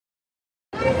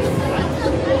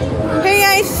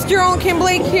Jerome Kim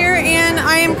Blake here, and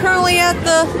I am currently at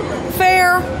the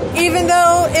fair, even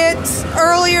though it's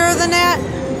earlier than that.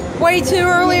 Way too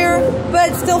earlier,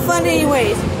 but it's still fun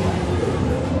anyways.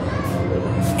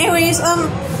 Anyways,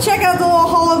 check out the little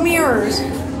hall of mirrors.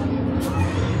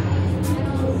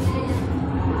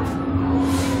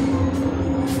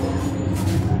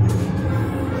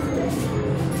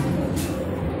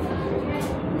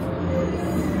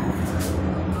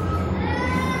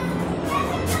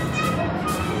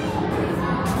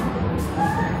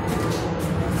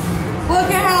 Look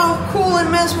at how cool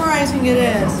and mesmerizing it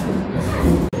is.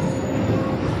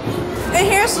 And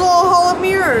here's the little hall of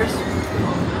mirrors.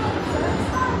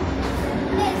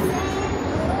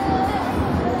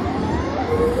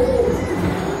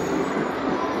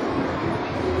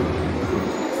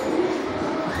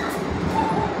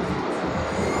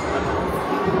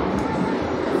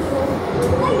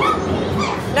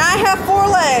 Now I have 4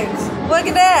 legs. Look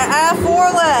at that, I have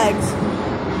 4 legs.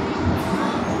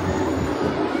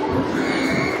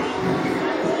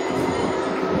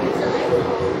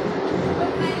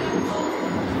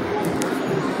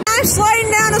 I'm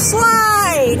sliding down a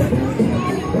slide.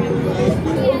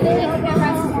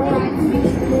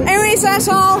 Anyways, that's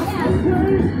all.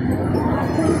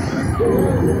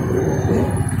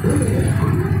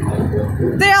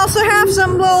 They also have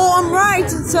some little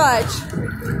rides and such.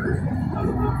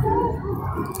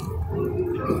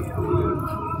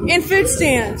 And food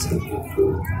stands.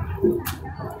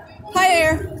 Hi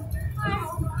there.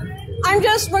 I'm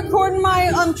just recording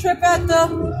my trip at the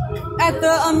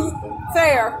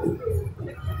fair.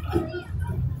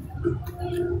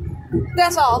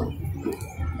 That's all.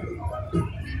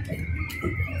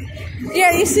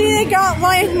 Yeah, you see they got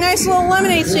like nice little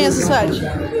lemonade stands and such.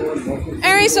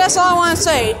 Anyways, that's all I want to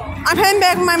say. I'm heading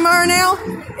back with my mother now.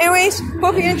 Anyways,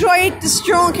 hope you enjoyed. This is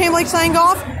Jerome Kim Blake signing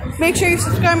off. Make sure you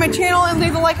subscribe to my channel and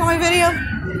leave a like on my video.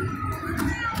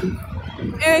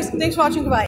 Anyways, thanks for watching. Goodbye.